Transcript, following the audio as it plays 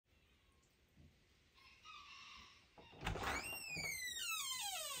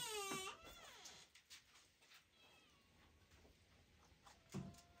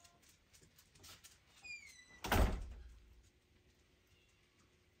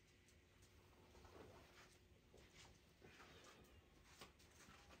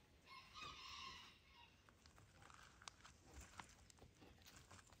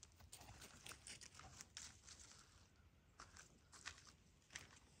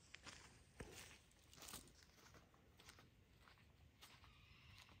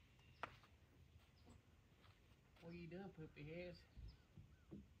doing, poopy heads?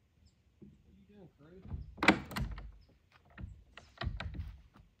 What you doing, crew?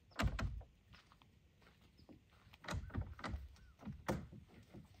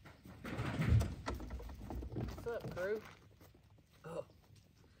 What's up, crew? Oh.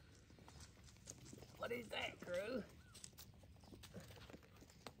 What is that, crew?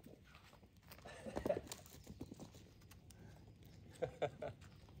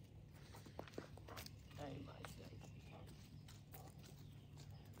 Hey, my sexy.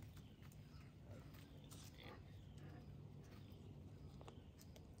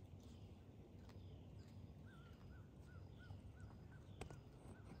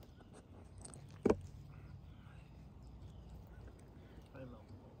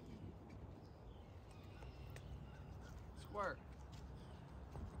 Squirt.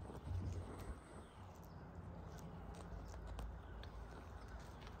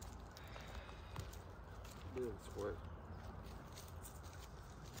 Doing squirt.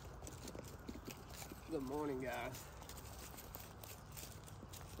 Good morning, guys.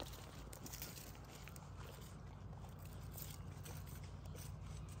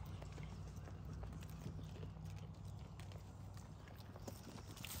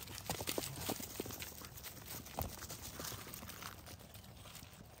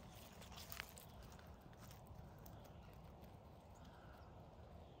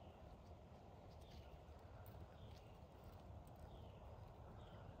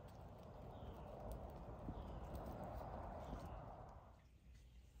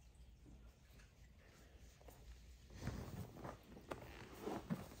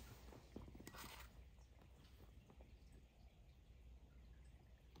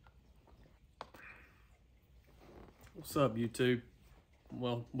 What's up, YouTube?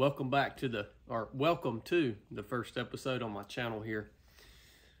 Well, welcome to the first episode on my channel here.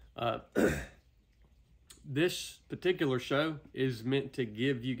 This particular show is meant to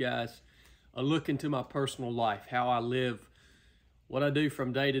give you guys a look into my personal life, how I live, what I do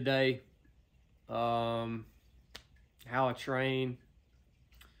from day to day, how I train,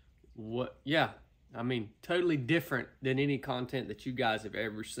 totally different than any content that you guys have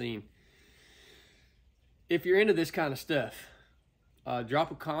ever seen. If you're into this kind of stuff, drop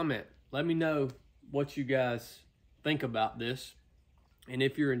a comment. Let me know what you guys think about this. And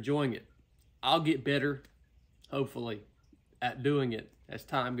if you're enjoying it, I'll get better, hopefully, at doing it as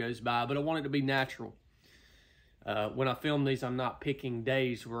time goes by. But I want it to be natural. When I film these, I'm not picking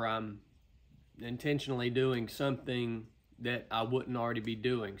days where I'm intentionally doing something that I wouldn't already be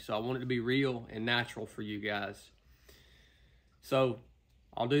doing. So I want it to be real and natural for you guys. So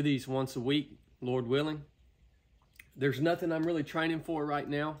I'll do these once a week, Lord willing. There's nothing I'm really training for right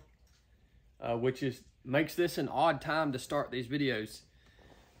now, which makes this an odd time to start these videos,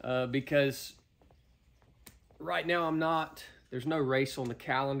 because right now there's no race on the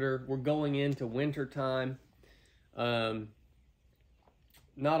calendar. We're going into winter time. Not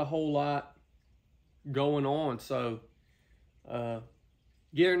a whole lot going on. So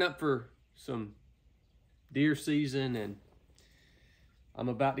gearing up for some deer season, and I'm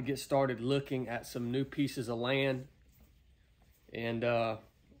about to get started looking at some new pieces of land. And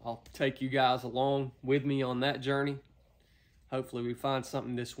I'll take you guys along with me on that journey. Hopefully we find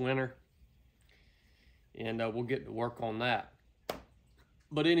something this winter, and we'll get to work on that.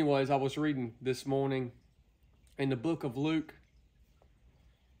 But anyways, I was reading this morning in the book of Luke,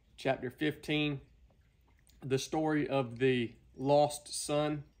 chapter 15, the story of the lost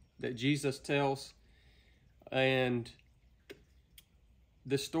son that Jesus tells. And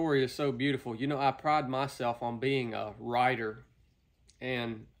this story is so beautiful. You know, I pride myself on being a writer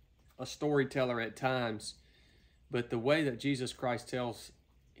and a storyteller at times, but the way that Jesus Christ tells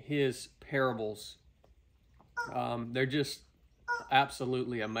his parables, they're just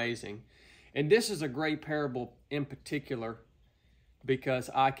absolutely amazing. And this is a great parable in particular because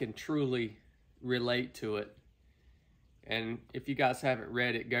I can truly relate to it. And if you guys haven't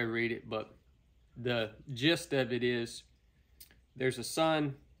read it, go read it. But the gist of it is, there's a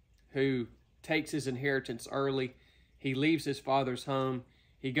son who takes his inheritance early. He leaves his father's home.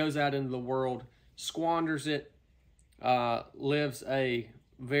 He goes out into the world, squanders it, lives a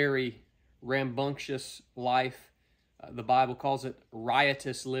very rambunctious life. The Bible calls it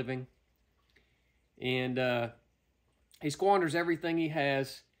riotous living. And he squanders everything he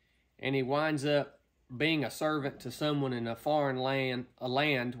has, and he winds up being a servant to someone in a foreign land, a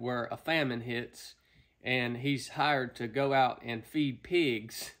land where a famine hits, and he's hired to go out and feed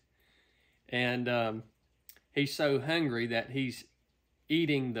pigs. And he's so hungry that he's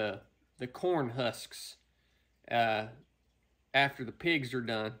eating the corn husks after the pigs are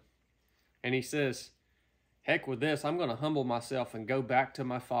done. And he says, heck with this, I'm going to humble myself and go back to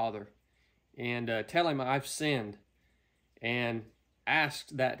my father and tell him I've sinned and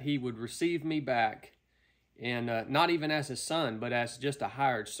asked that he would receive me back, and not even as his son, but as just a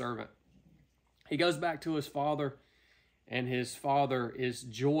hired servant. He goes back to his father, and his father is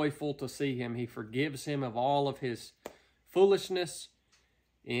joyful to see him. He forgives him of all of his foolishness,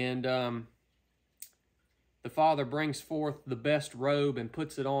 and the father brings forth the best robe and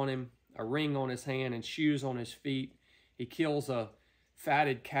puts it on him, a ring on his hand and shoes on his feet. He kills a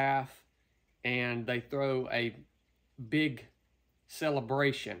fatted calf, and they throw a big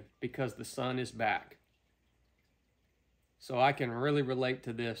celebration because the son is back. So I can really relate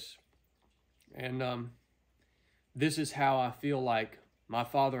to this. And this is how I feel like my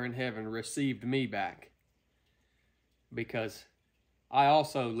Father in heaven received me back, because I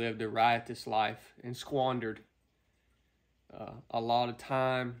also lived a riotous life and squandered a lot of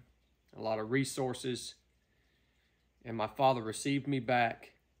time, a lot of resources, and my Father received me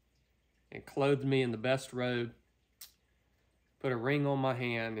back and clothed me in the best robe, put a ring on my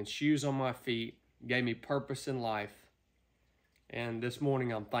hand and shoes on my feet, gave me purpose in life. And this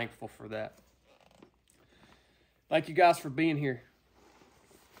morning I'm thankful for that. Thank you guys for being here.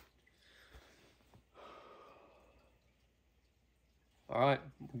 All right,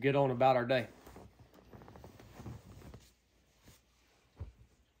 we'll get on about our day.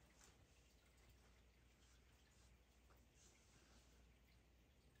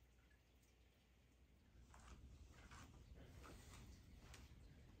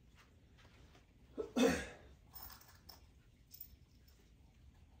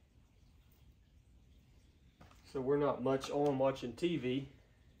 So we're not much on watching TV.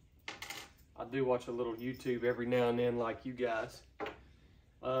 I do watch a little YouTube every now and then like you guys.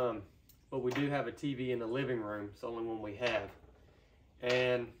 But we do have a TV in the living room. It's the only one we have.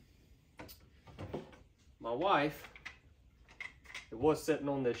 And my wife, it was sitting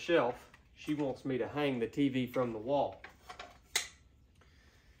on this shelf. She wants me to hang the TV from the wall.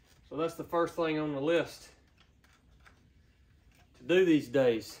 So that's the first thing on the list to do these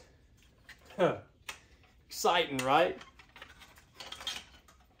days. Exciting, right?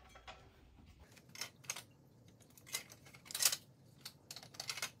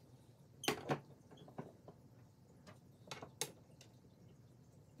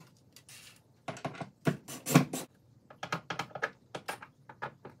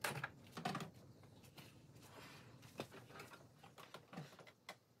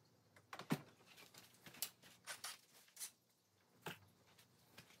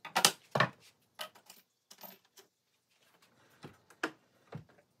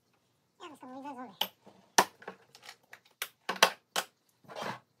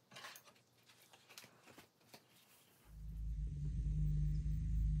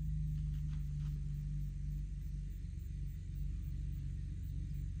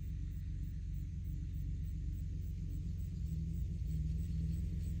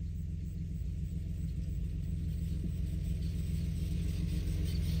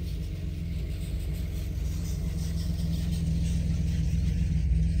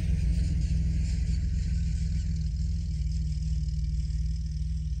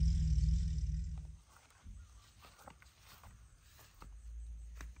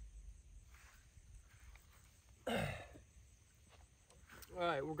 All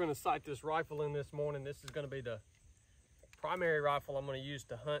right, we're going to sight this rifle in this morning. This is going to be the primary rifle I'm going to use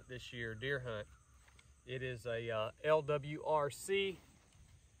to hunt this year, deer hunt. It is a LWRC,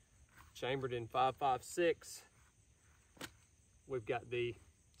 chambered in 5.56. We've got the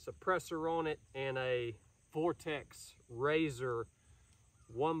suppressor on it and a Vortex Razor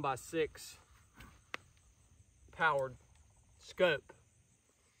 1x6 powered scope.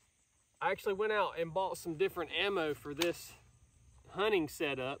 I actually went out and bought some different ammo for this hunting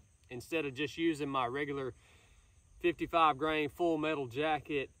setup instead of just using my regular 55 grain full metal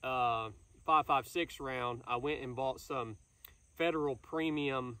jacket 5.56 round. I went and bought some Federal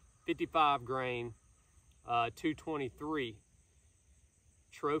Premium 55 grain 223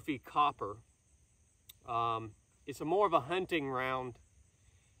 trophy copper. It's more of a hunting round,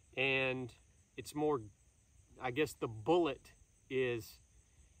 and it's more, I guess the bullet is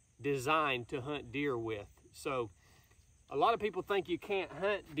designed to hunt deer with. So a lot of people think you can't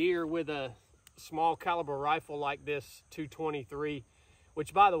hunt deer with a small caliber rifle like this 223,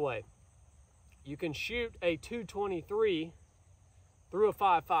 which, by the way, you can shoot a 223 through a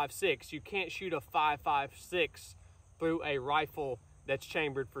 5.56. You can't shoot a 5.56 through a rifle that's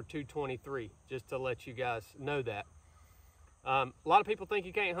chambered for 223, just to let you guys know that. A lot of people think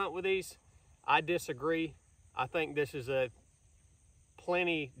you can't hunt with these. I disagree. I think this is a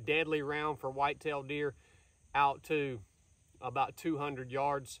plenty deadly round for whitetail deer. out to about 200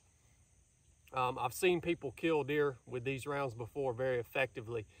 yards. I've seen people kill deer with these rounds before very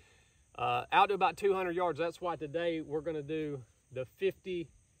effectively. Out to about 200 yards. That's why today we're going to do the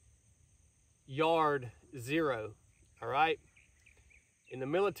 50-yard zero. All right. In the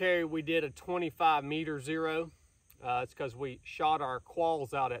military, we did a 25-meter zero. It's because we shot our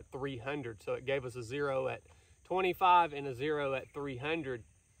qualls out at 300, so it gave us a zero at 25 and a zero at 300.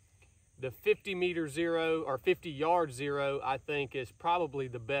 The 50-meter zero or 50-yard zero, I think, is probably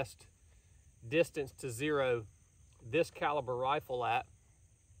the best distance to zero this caliber rifle at.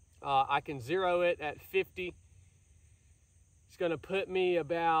 I can zero it at 50. It's going to put me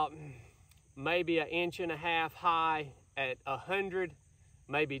about maybe 1.5 inches high at 100,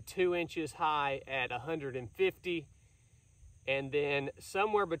 maybe 2 inches high at 150, and then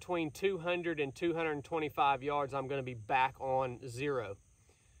somewhere between 200 and 225 yards, I'm going to be back on zero.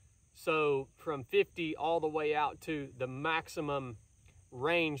 So from 50 all the way out to the maximum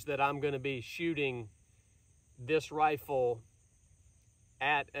range that I'm going to be shooting this rifle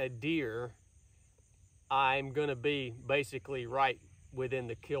at a deer, I'm going to be basically right within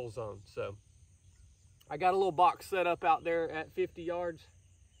the kill zone. So I got a little box set up out there at 50 yards,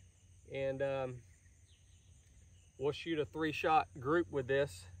 and we'll shoot a 3-shot group with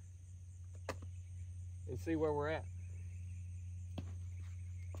this and see where we're at.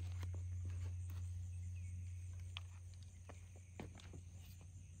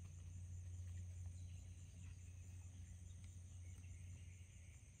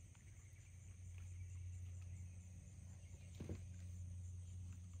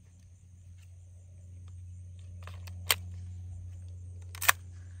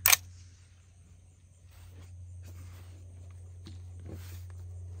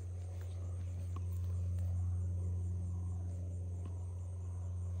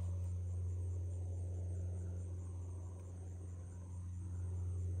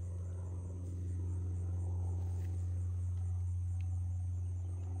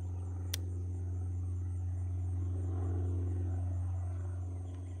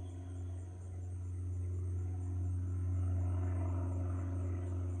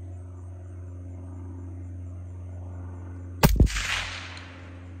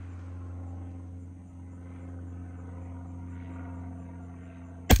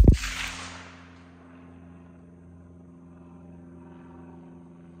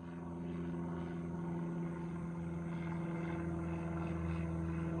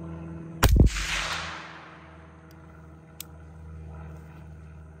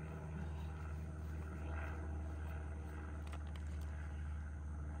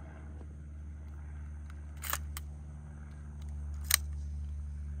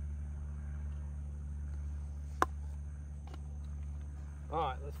 All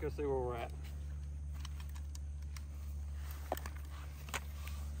right, let's go see where we're at.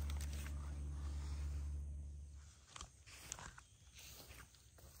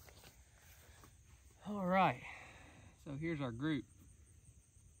 All right, so here's our group.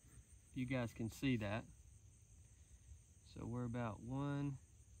 You guys can see that. So we're about 1,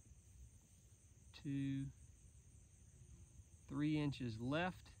 2, 3 inches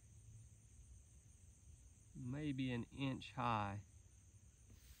left, maybe 1 inch high.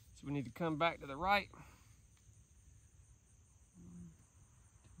 So we need to come back to the right. 1,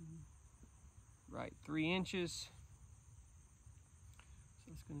 2, right 3 inches.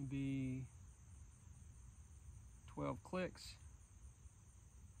 So it's going to be 12 clicks.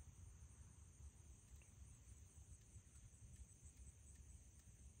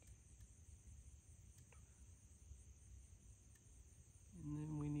 And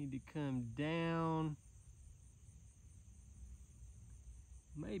then we need to come down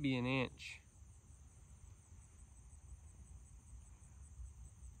maybe 1 inch.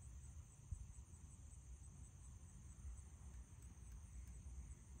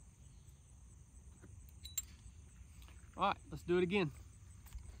 All right, let's do it again.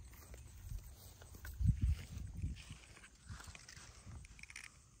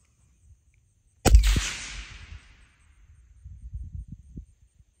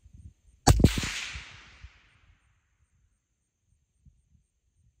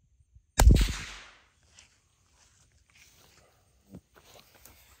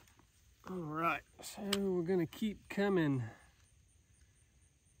 All right, so we're gonna keep coming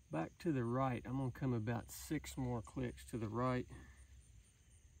back to the right. I'm gonna come about 6 more clicks to the right.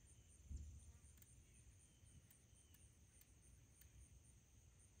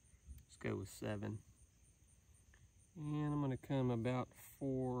 Let's go with 7. And I'm gonna come about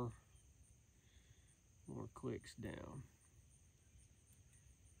 4 more clicks down.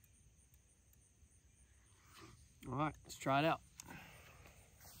 All right, let's try it out.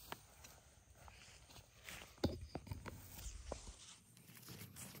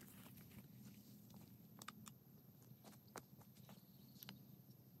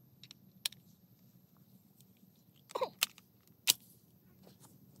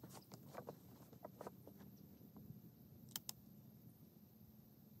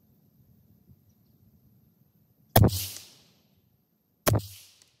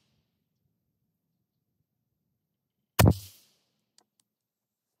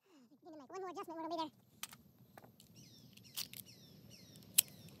 Make one more adjustment when it'll be there.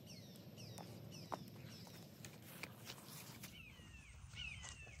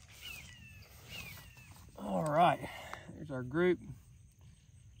 All right, there's our group.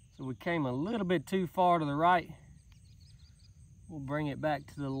 So we came a little bit too far to the right. We'll bring it back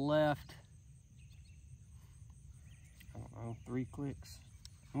to the left. I don't know, 3 clicks.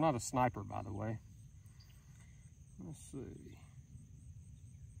 I'm not a sniper, by the way. Let's see.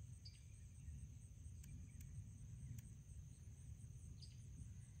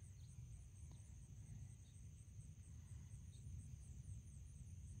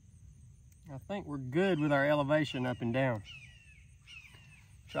 I think we're good with our elevation up and down.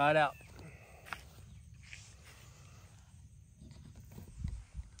 Try it out.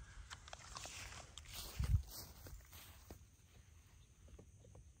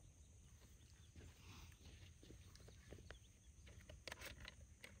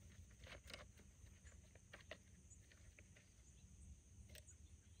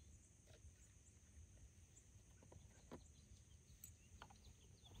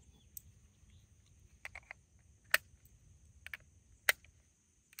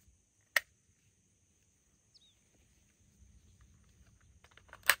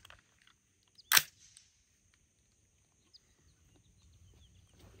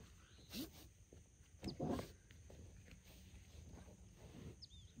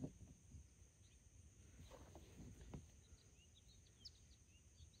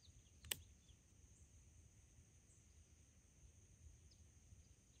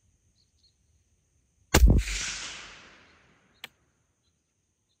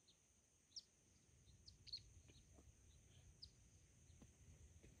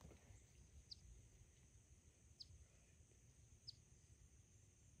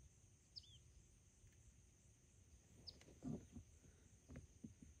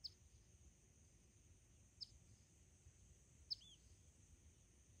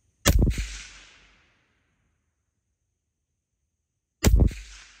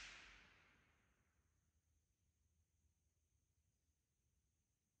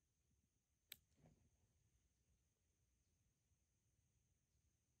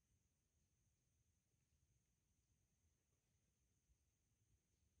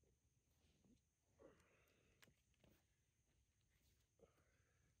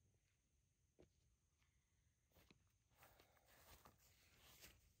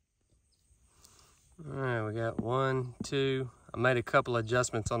 All right, we got 1, 2. I made a couple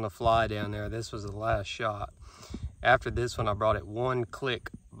adjustments on the fly down there. This was the last shot. After this one, I brought it 1 click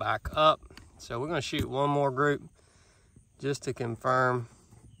back up. So we're gonna shoot one more group just to confirm.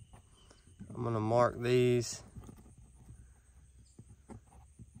 I'm gonna mark these.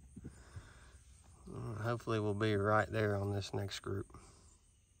 Hopefully we'll be right there on this next group.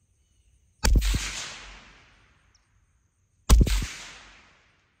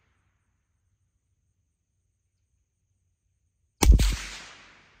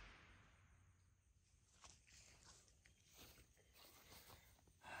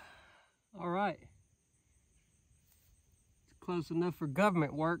 All right, it's close enough for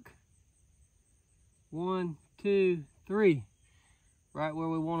government work. 1, 2, 3, right where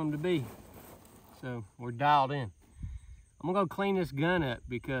we want them to be. So we're dialed in. I'm gonna go clean this gun up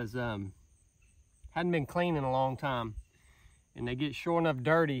because hadn't been cleaned in a long time, and they get sure enough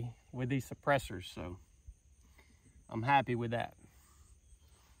dirty with these suppressors. So I'm happy with that.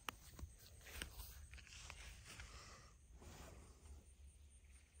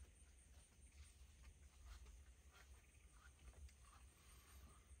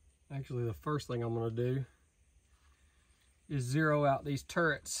 Actually, the first thing I'm gonna do is zero out these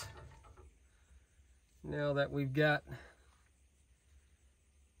turrets. Now that we've got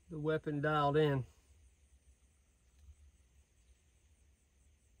the weapon dialed in.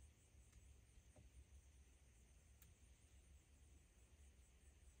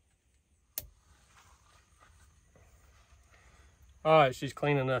 All right, she's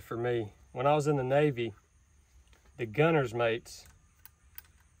clean enough for me. When I was in the Navy, the gunner's mates,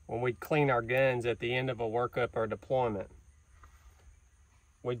 when we'd clean our guns at the end of a workup or deployment,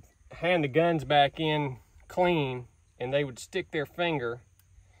 we'd hand the guns back in clean and they would stick their finger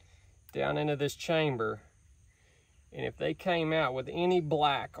down into this chamber, and if they came out with any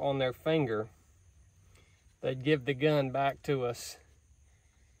black on their finger, they'd give the gun back to us,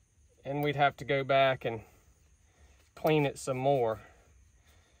 and we'd have to go back and clean it some more.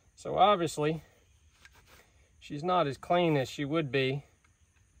 So obviously, she's not as clean as she would be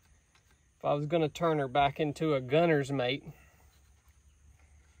if I was going to turn her back into a gunner's mate.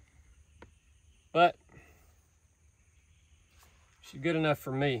 But she's good enough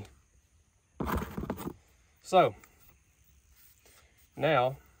for me. So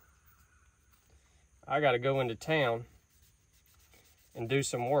now I got to go into town and do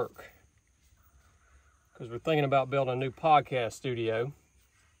some work, because we're thinking about building a new podcast studio,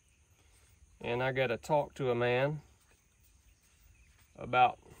 and I got to talk to a man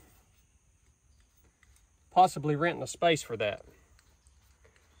about possibly renting a space for that.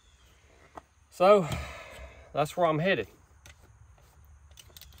 So that's where I'm headed.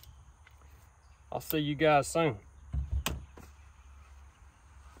 I'll see you guys soon.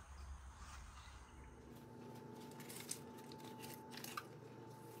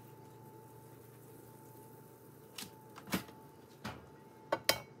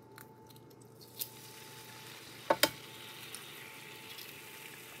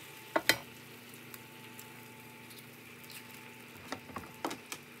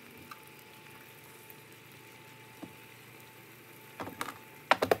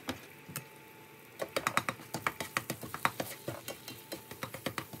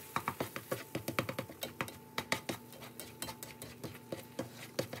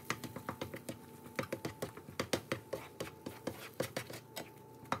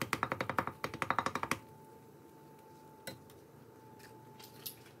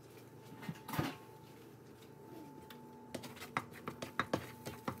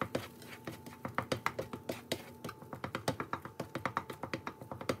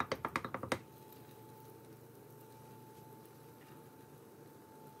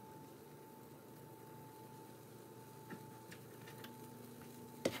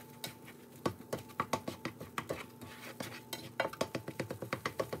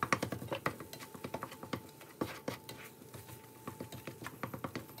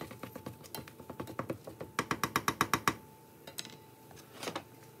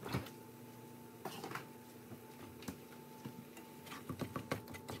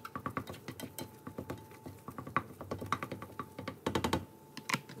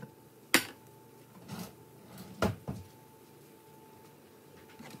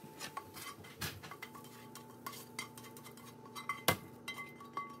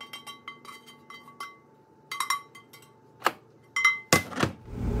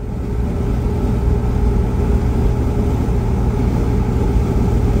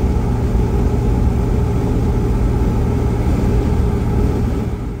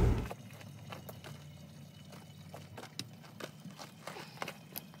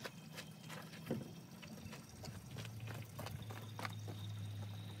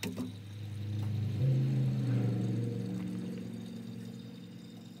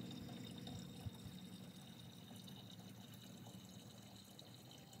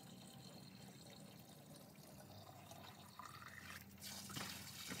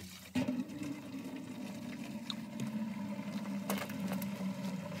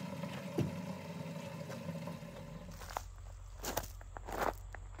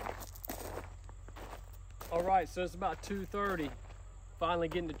 All right, so it's about 2:30. Finally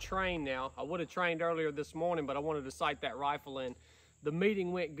getting to train now. I would have trained earlier this morning, but I wanted to sight that rifle in. The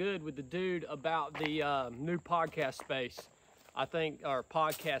meeting went good with the dude about the new podcast space. I think, or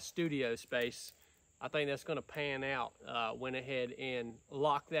podcast studio space. I think that's gonna pan out. Went ahead and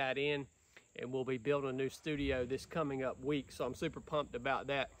locked that in, and we'll be building a new studio this coming up week. So I'm super pumped about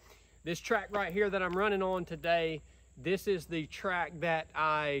that. This track right here that I'm running on today, this is the track that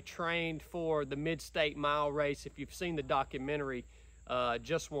I trained for the Mid-State Mile Race. If you've seen the documentary,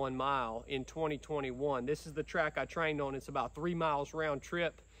 Just One Mile in 2021, this is the track I trained on. It's about 3 miles round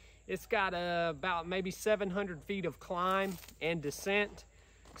trip. It's got about maybe 700 feet of climb and descent,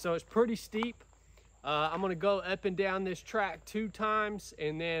 so it's pretty steep. I'm gonna go up and down this track 2 times,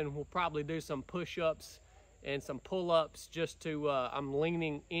 and then we'll probably do some push-ups and some pull-ups just to, I'm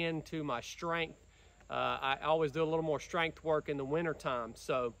leaning into my strength. I always do a little more strength work in the winter time.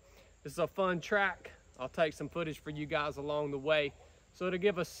 So this is a fun track. I'll take some footage for you guys along the way. So it'll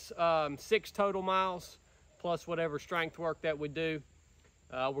give us 6 total miles plus whatever strength work that we do.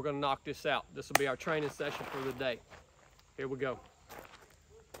 We're gonna knock this out. This will be our training session for the day. Here we go.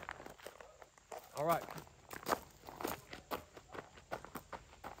 All right.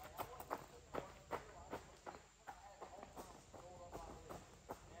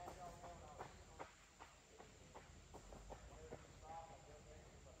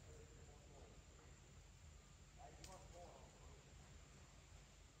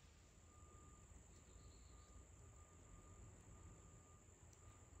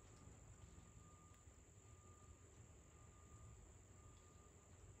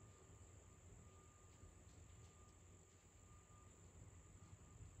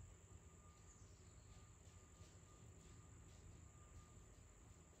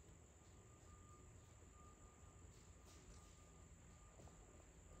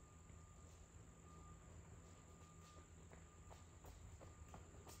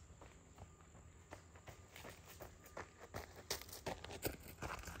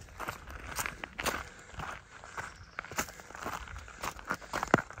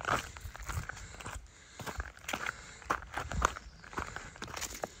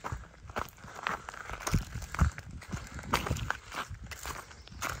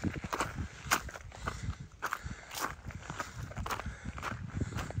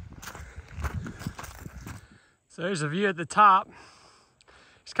 So there's a view at the top.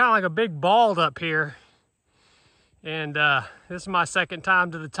 It's kind of like a big bald up here. And this is my second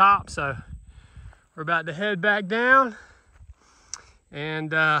time to the top, so we're about to head back down and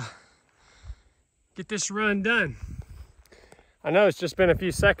get this run done. I know it's just been a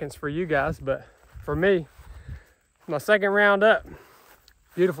few seconds for you guys, but for me, my second round up.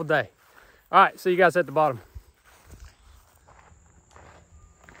 Beautiful day. All right, see you guys at the bottom.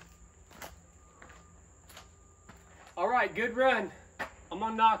 All right, good run. I'm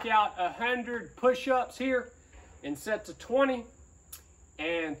gonna knock out 100 push-ups here in sets of 20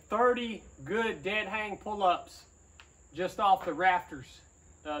 and 30 good dead hang pull-ups just off the rafters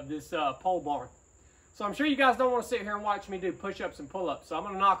of this pole barn. So I'm sure you guys don't want to sit here and watch me do push-ups and pull-ups. So I'm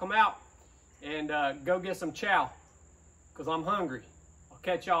gonna knock them out and go get some chow because I'm hungry. I'll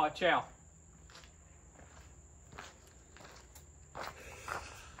catch y'all at chow.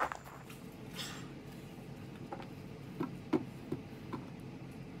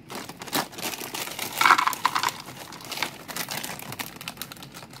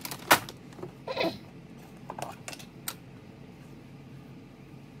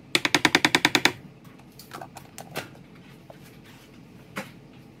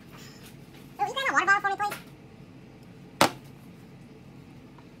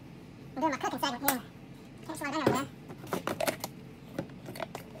 I'm doing my cooking segment here. Can't slow down over there.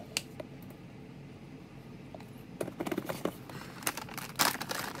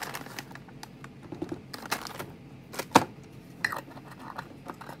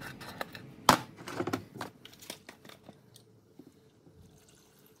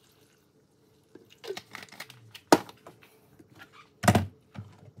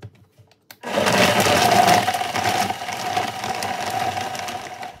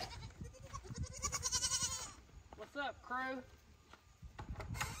 Crew.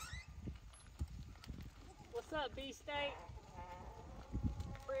 What's up, B-State?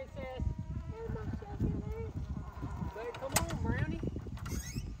 Princess. Hey, come on, Brownie.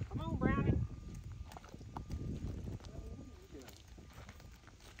 Come on, Brownie.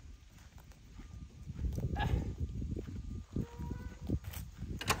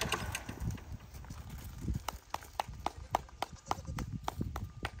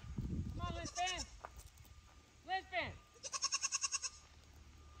 Come on, Lisbon. Lisbon.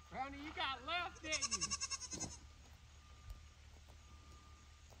 Brownie, you got left, didn't you?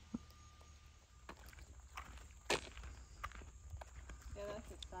 Yeah,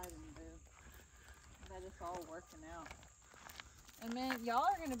 that's exciting, dude. That it's all working out. And man, y'all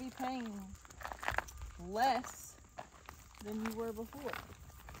are going to be paying less than you were before.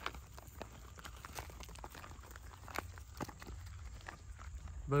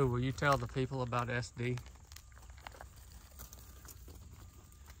 Boo, will you tell the people about SD?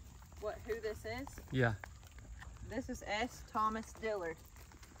 What, who this is? Yeah. This is S. Thomas Dillard.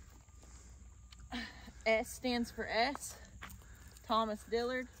 S stands for S. Thomas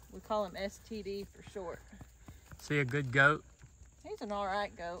Dillard. We call him STD for short. Is he a good goat? He's an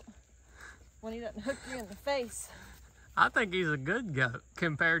alright goat. When he doesn't hook you in the face. I think he's a good goat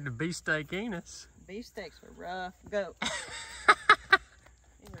compared to Beefsteak Enos. Beefsteak's a rough goat.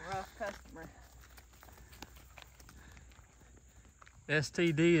 He's a rough customer.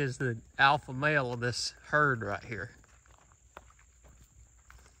 STD is the alpha male of this herd right here.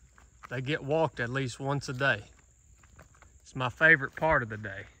 They get walked at least once a day. It's my favorite part of the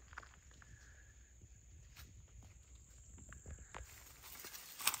day.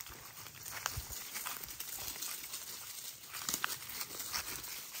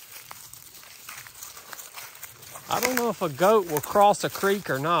 I don't know if a goat will cross a creek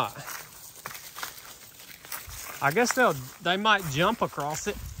or not. I guess they might jump across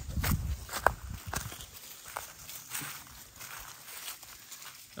it.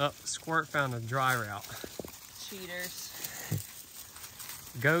 Oh, Squirt found a dry route. Cheaters.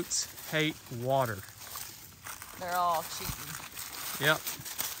 Goats hate water. They're all cheating. Yep.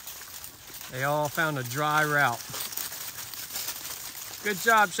 They all found a dry route. Good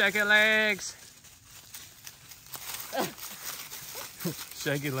job, Shaky Legs.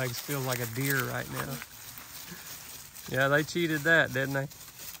 Shaky Legs feels like a deer right now. Yeah, they cheated that, didn't they?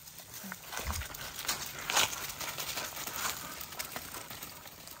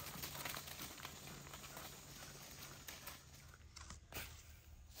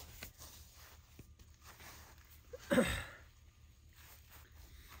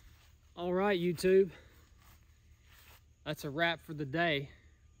 All right, YouTube. That's a wrap for the day.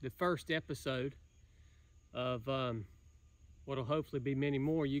 The first episode of what'll hopefully be many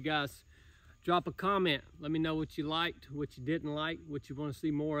more. You guys drop a comment. Let me know what you liked, what you didn't like, what you want to see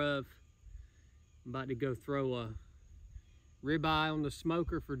more of. I'm about to go throw a ribeye on the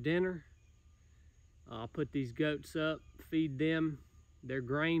smoker for dinner. I'll put these goats up, feed them their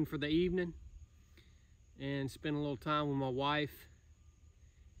grain for the evening, and spend a little time with my wife.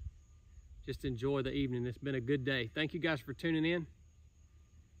 Just enjoy the evening. It's been a good day. Thank you guys for tuning in.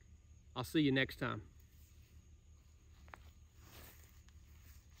 I'll see you next time.